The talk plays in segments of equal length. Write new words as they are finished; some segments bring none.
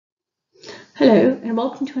Hello and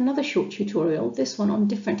welcome to another short tutorial, this one on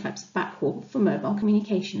different types of backhaul for mobile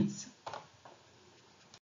communications.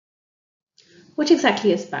 What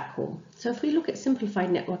exactly is backhaul? So if we look at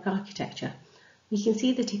simplified network architecture, we can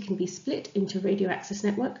see that it can be split into radio access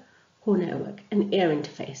network, core network and air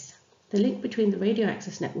interface. The link between the radio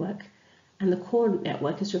access network and the core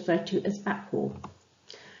network is referred to as backhaul.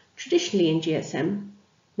 Traditionally in GSM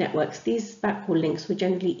networks, these backhaul links were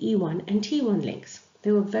generally E1 and T1 links.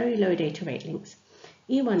 They were very low data rate links.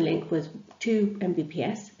 E1 link was 2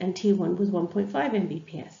 Mbps and T1 was 1.5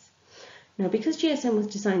 Mbps. Now, because GSM was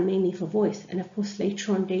designed mainly for voice, and of course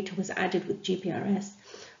later on data was added with GPRS,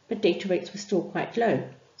 but data rates were still quite low.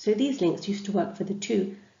 So these links used to work for the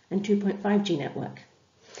 2 and 2.5G network.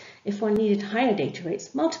 If one needed higher data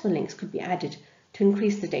rates, multiple links could be added to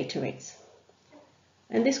increase the data rates.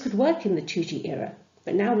 And this could work in the 2G era,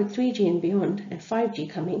 but now with 3G and beyond and 5G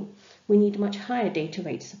coming, we need much higher data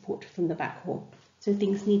rate support from the backhaul, so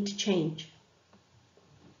things need to change.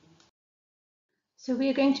 So we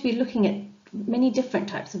are going to be looking at many different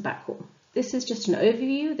types of backhaul. This is just an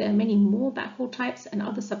overview. There are many more backhaul types and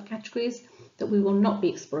other subcategories that we will not be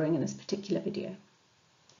exploring in this particular video.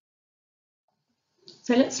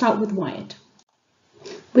 So let's start with wired.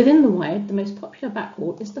 Within the wired, the most popular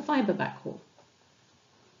backhaul is the fiber backhaul.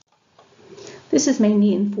 This is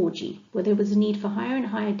mainly in 4G, where there was a need for higher and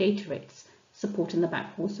higher data rates support in the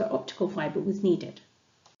backhaul, so optical fiber was needed.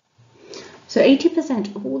 So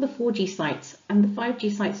 80% of all the 4G sites and the 5G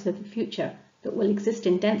sites of the future that will exist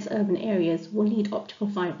in dense urban areas will need optical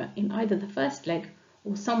fiber in either the first leg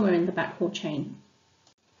or somewhere in the backhaul chain.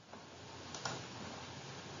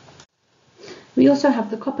 We also have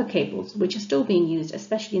the copper cables, which are still being used,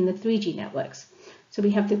 especially in the 3G networks. So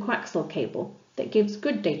we have the coaxial cable that gives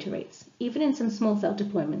good data rates. Even in some small cell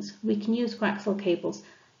deployments, we can use coaxial cables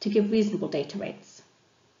to give reasonable data rates.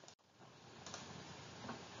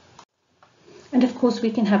 And of course, we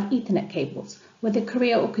can have Ethernet cables, whether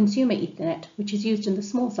carrier or consumer Ethernet, which is used in the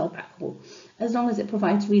small cell backhaul, as long as it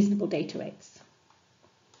provides reasonable data rates.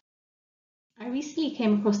 I recently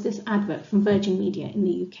came across this advert from Virgin Media in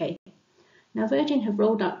the UK. Now, Virgin have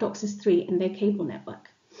rolled out DOCSIS 3 in their cable network.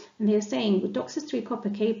 And they are saying with DOCSIS 3 copper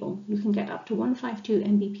cable, you can get up to 152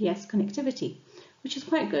 Mbps connectivity, which is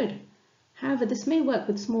quite good. However, this may work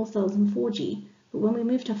with small cells in 4G, but when we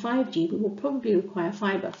move to 5G, we will probably require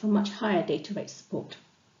fiber for much higher data rate support.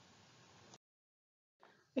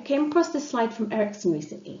 I came across this slide from Ericsson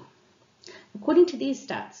recently. According to these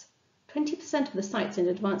stats, 20% of the sites in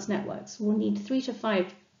advanced networks will need 3 to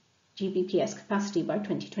 5 Gbps capacity by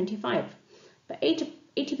 2025, but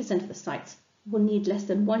 80% of the sites will need less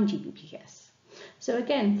than 1 Gbps. So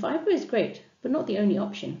again, fiber is great, but not the only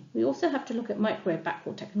option. We also have to look at microwave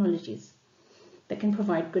backhaul technologies that can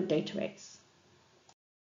provide good data rates.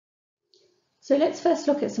 So let's first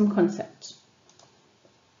look at some concepts.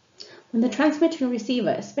 When the transmitter and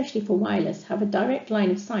receiver, especially for wireless, have a direct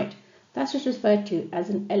line of sight, that is referred to as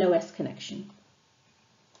an LOS connection.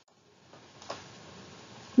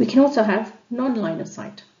 We can also have non-line of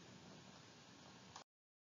sight.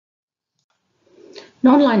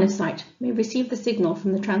 Non-line of sight may receive the signal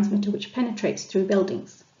from the transmitter which penetrates through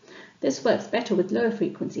buildings. This works better with lower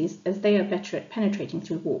frequencies as they are better at penetrating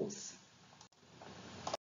through walls.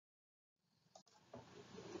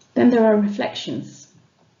 Then there are reflections.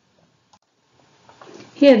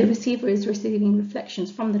 Here the receiver is receiving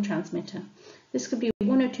reflections from the transmitter. This could be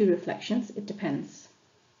 1 or 2 reflections, it depends.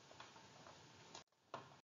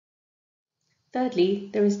 Thirdly,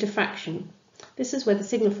 there is diffraction. This is where the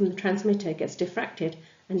signal from the transmitter gets diffracted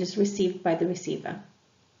and is received by the receiver.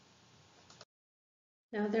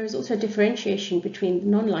 Now, there is also differentiation between the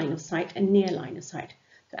non-line of sight and near line of sight.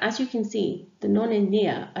 So as you can see, the non and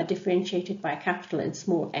near are differentiated by a capital and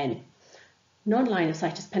small n. Non-line of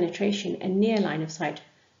sight is penetration and near line of sight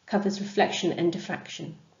covers reflection and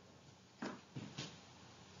diffraction.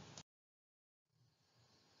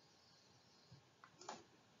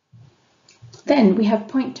 Then we have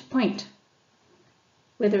point-to-point,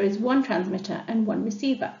 where there is one transmitter and one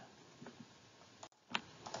receiver.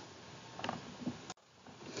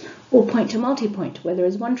 Or point-to-multipoint, where there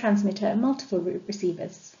is one transmitter and multiple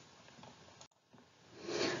receivers.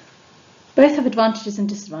 Both have advantages and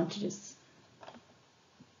disadvantages.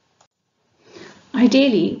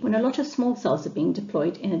 Ideally, when a lot of small cells are being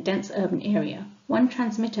deployed in a dense urban area, one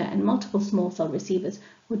transmitter and multiple small cell receivers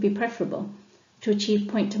would be preferable to achieve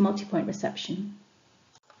point-to-multipoint reception.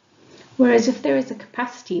 Whereas if there is a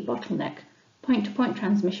capacity bottleneck, point-to-point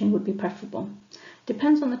transmission would be preferable.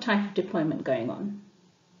 Depends on the type of deployment going on.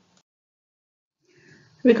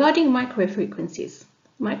 Regarding microwave frequencies,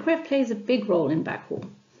 microwave plays a big role in backhaul.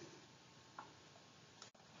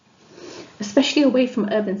 Especially away from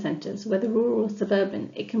urban centres, whether rural or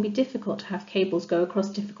suburban, it can be difficult to have cables go across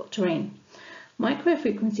difficult terrain. Microwave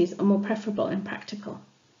frequencies are more preferable and practical.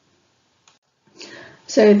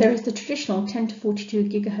 So there is the traditional 10 to 42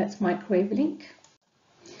 GHz microwave link.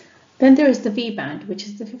 Then there is the V-band, which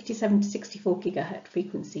is the 57 to 64 GHz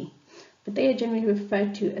frequency, but they are generally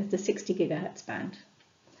referred to as the 60 GHz band.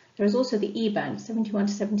 There is also the E-band, 71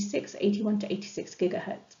 to 76, 81 to 86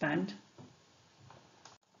 GHz band.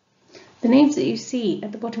 The names that you see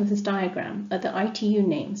at the bottom of this diagram are the ITU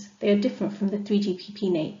names. They are different from the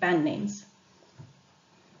 3GPP band names.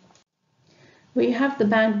 Where you have the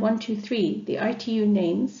band 1, 2, 3, the ITU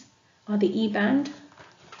names are the E-band,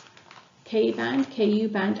 K-band, KU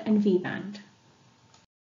band, and V-band.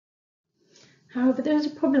 However, there is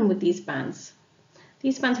a problem with these bands.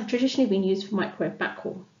 These bands have traditionally been used for microwave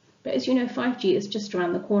backhaul, but as you know, 5G is just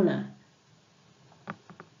around the corner.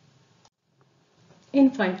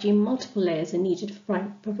 In 5G, multiple layers are needed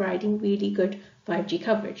for providing really good 5G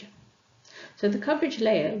coverage. So the coverage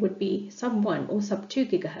layer would be sub 1 or sub 2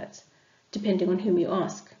 GHz, depending on whom you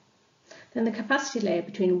ask. Then the capacity layer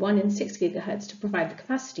between 1 and 6 GHz to provide the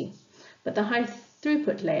capacity, but the high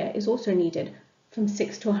throughput layer is also needed from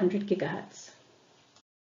 6 to 100 GHz.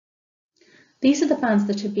 These are the bands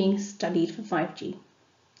that are being studied for 5G.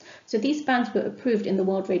 So these bands were approved in the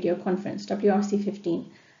World Radio Conference, WRC 15,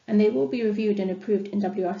 and they will be reviewed and approved in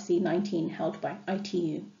WRC 19 held by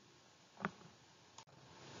ITU.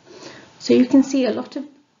 So you can see a lot of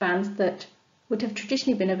bands that would have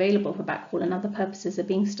traditionally been available for backhaul and other purposes are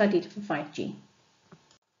being studied for 5G.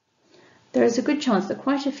 There is a good chance that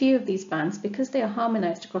quite a few of these bands, because they are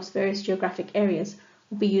harmonized across various geographic areas,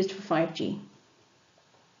 will be used for 5G.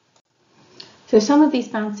 So some of these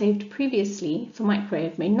bands saved previously for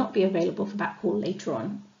microwave may not be available for backhaul later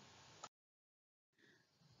on.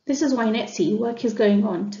 This is why in ETSI work is going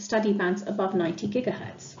on to study bands above 90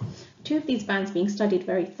 GHz. Two of these bands being studied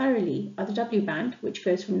very thoroughly are the W band, which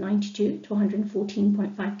goes from 92 to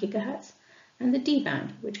 114.5 GHz, and the D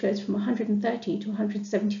band, which goes from 130 to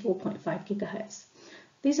 174.5 GHz.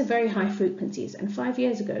 These are very high frequencies, and 5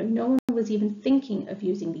 years ago, no one was even thinking of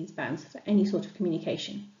using these bands for any sort of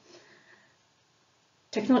communication.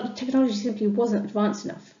 Technology simply wasn't advanced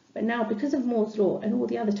enough, but now, because of Moore's law and all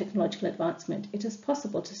the other technological advancement, it is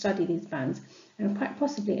possible to study these bands, and quite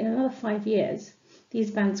possibly in another 5 years,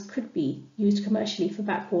 these bands could be used commercially for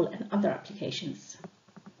backhaul and other applications.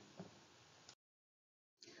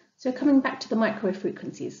 So coming back to the microwave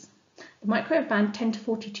frequencies, the microwave band 10 to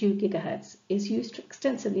 42 GHz is used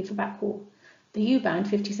extensively for backhaul, the U band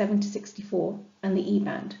 57 to 64 and the E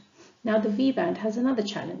band. Now the V band has another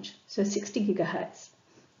challenge, so 60 GHz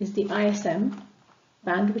is the ISM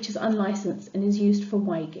band, which is unlicensed and is used for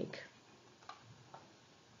WiGig.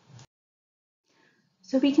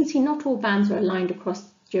 So we can see not all bands are aligned across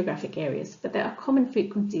geographic areas, but there are common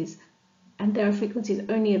frequencies and there are frequencies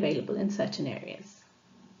only available in certain areas.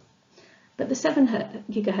 But the 7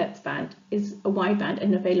 GHz band is a Y band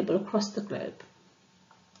and available across the globe.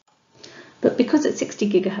 But because at 60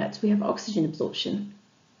 GHz we have oxygen absorption,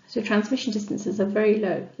 so transmission distances are very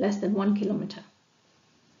low, less than 1 kilometer.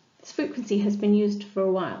 This frequency has been used for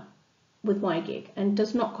a while with WiGig and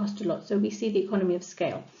does not cost a lot, so we see the economy of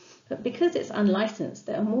scale. But because it's unlicensed,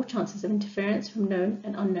 there are more chances of interference from known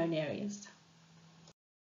and unknown areas.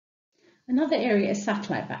 Another area is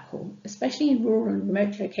satellite backhaul. Especially in rural and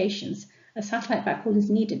remote locations, a satellite backhaul is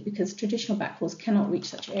needed because traditional backhauls cannot reach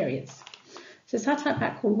such areas. So satellite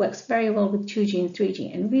backhaul works very well with 2G and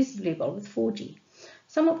 3G and reasonably well with 4G.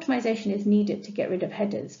 Some optimization is needed to get rid of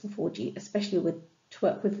headers for 4G, especially to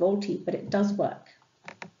work with VoLTE, but it does work.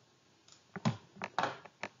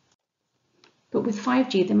 But with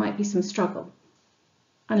 5G, there might be some struggle,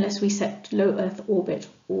 unless we set low Earth orbit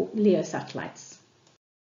or LEO satellites.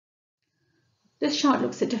 This chart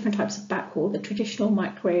looks at different types of backhaul, the traditional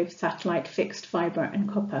microwave, satellite, fixed, fibre and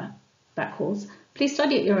copper backhauls. Please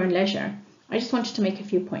study at your own leisure. I just wanted to make a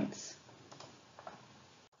few points.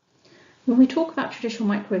 When we talk about traditional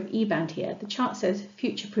microwave E-band here, the chart says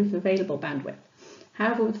future-proof available bandwidth.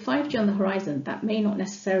 However, with 5G on the horizon, that may not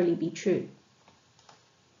necessarily be true.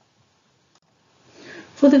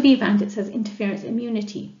 For the V-band, it says interference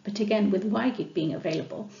immunity, but again, with WiGig being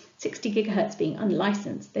available, 60 GHz being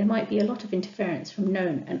unlicensed, there might be a lot of interference from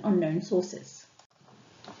known and unknown sources.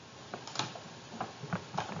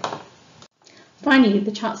 Finally,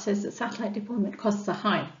 the chart says that satellite deployment costs are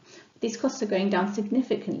high. These costs are going down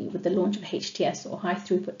significantly with the launch of HTS or high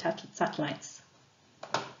throughput satellites.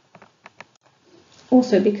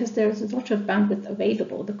 Also, because there is a lot of bandwidth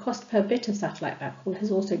available, the cost per bit of satellite backhaul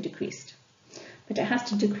has also decreased. But it has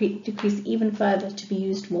to decrease even further to be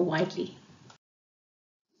used more widely.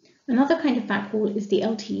 Another kind of backhaul is the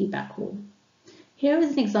LTE backhaul. Here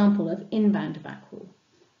is an example of in-band backhaul,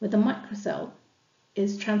 where the microcell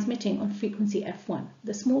is transmitting on frequency F1.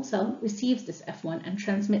 The small cell receives this F1 and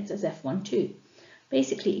transmits as F1 too,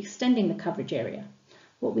 basically extending the coverage area.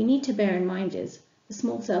 What we need to bear in mind is the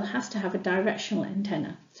small cell has to have a directional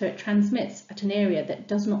antenna, so it transmits at an area that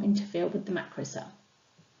does not interfere with the macrocell.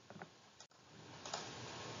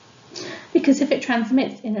 Because if it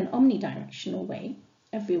transmits in an omnidirectional way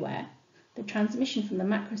everywhere, the transmission from the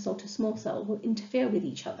macrocell to small cell will interfere with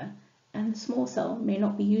each other, and the small cell may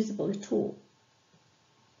not be usable at all.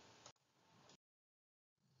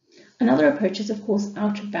 Another approach is, of course,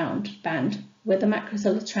 out-of-band, where the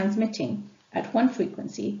macrocell is transmitting at one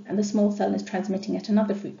frequency and the small cell is transmitting at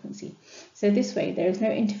another frequency. So this way, there is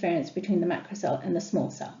no interference between the macrocell and the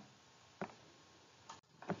small cell.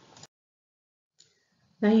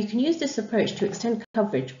 Now you can use this approach to extend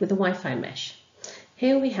coverage with a Wi-Fi mesh.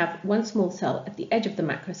 Here we have one small cell at the edge of the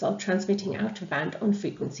macrocell transmitting out of band on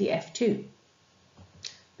frequency F2.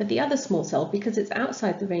 But the other small cell, because it's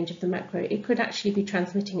outside the range of the macro, it could actually be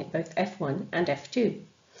transmitting at both F1 and F2.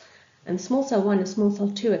 And small cell 1 and small cell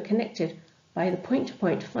 2 are connected by the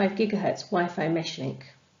point-to-point 5 GHz Wi-Fi mesh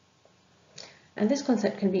link. And this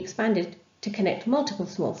concept can be expanded to connect multiple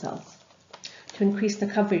small cells to increase the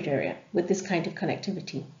coverage area with this kind of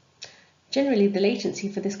connectivity. Generally, the latency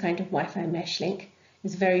for this kind of Wi-Fi mesh link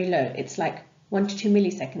is very low. It's like 1 to 2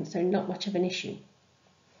 milliseconds, so not much of an issue.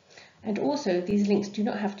 And also, these links do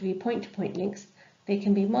not have to be point-to-point links. They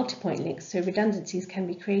can be multi-point links, so redundancies can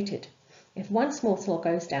be created. If one small cell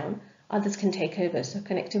goes down, others can take over, so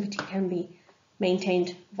connectivity can be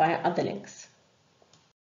maintained via other links.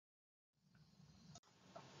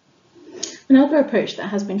 Another approach that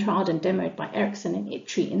has been trialed and demoed by Ericsson and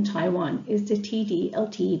ITRI in Taiwan is the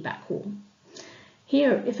TD-LTE Backhaul.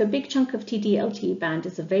 Here, if a big chunk of TD-LTE band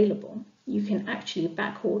is available, you can actually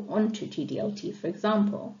backhaul onto TD-LTE. For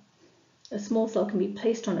example, a small cell can be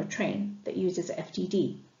placed on a train that uses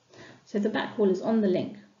FDD. So the backhaul is on the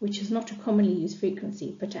link, which is not a commonly used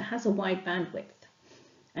frequency, but it has a wide bandwidth.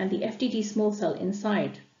 And the FDD small cell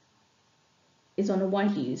inside is on a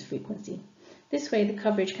widely used frequency. This way, the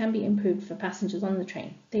coverage can be improved for passengers on the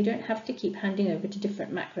train. They don't have to keep handing over to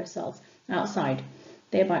different macro cells outside,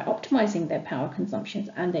 thereby optimizing their power consumptions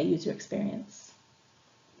and their user experience.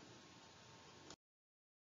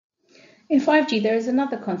 In 5G, there is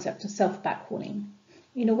another concept of self-backhauling,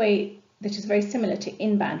 in a way that is very similar to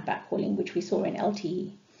in-band backhauling, which we saw in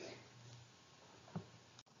LTE.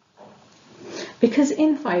 Because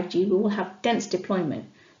in 5G, we will have dense deployment,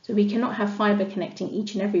 so we cannot have fiber connecting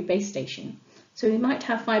each and every base station. So we might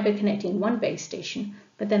have fiber connecting one base station,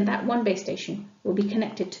 but then that one base station will be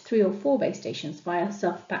connected to 3 or 4 base stations via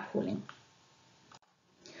self-backhauling.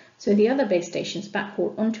 So the other base stations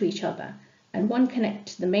backhaul onto each other, and one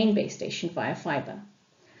connects to the main base station via fiber.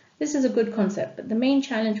 This is a good concept, but the main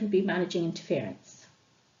challenge would be managing interference.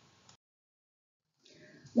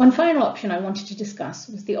 One final option I wanted to discuss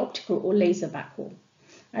was the optical or laser backhaul.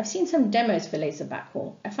 I've seen some demos for laser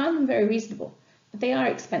backhaul. I found them very reasonable, but they are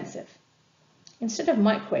expensive. Instead of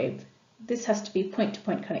microwave, this has to be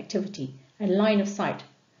point-to-point connectivity and line of sight.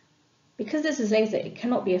 Because this is laser, it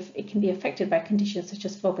can be affected by conditions such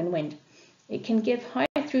as fog and wind. It can give high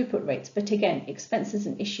throughput rates, but again, expense is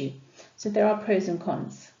an issue, so there are pros and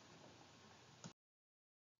cons.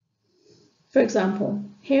 For example,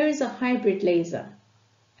 here is a hybrid laser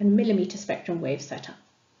and millimeter spectrum wave setup.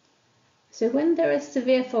 So when there is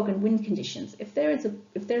severe fog and wind conditions, if there is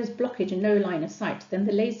blockage and no line of sight, then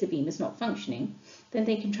the laser beam is not functioning, then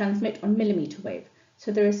they can transmit on millimeter wave,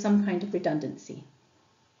 so there is some kind of redundancy.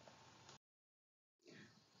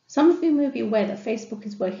 Some of you may be aware that Facebook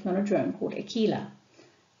is working on a drone called Aquila.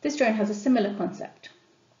 This drone has a similar concept.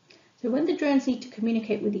 So when the drones need to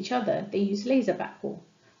communicate with each other, they use laser backhaul.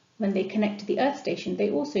 When they connect to the Earth station, they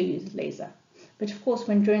also use laser. But of course,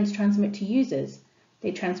 when drones transmit to users,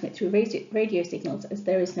 they transmit through radio signals, as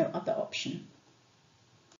there is no other option.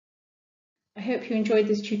 I hope you enjoyed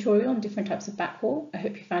this tutorial on different types of backhaul. I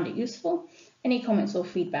hope you found it useful. Any comments or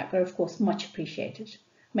feedback are of course much appreciated.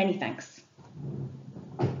 Many thanks.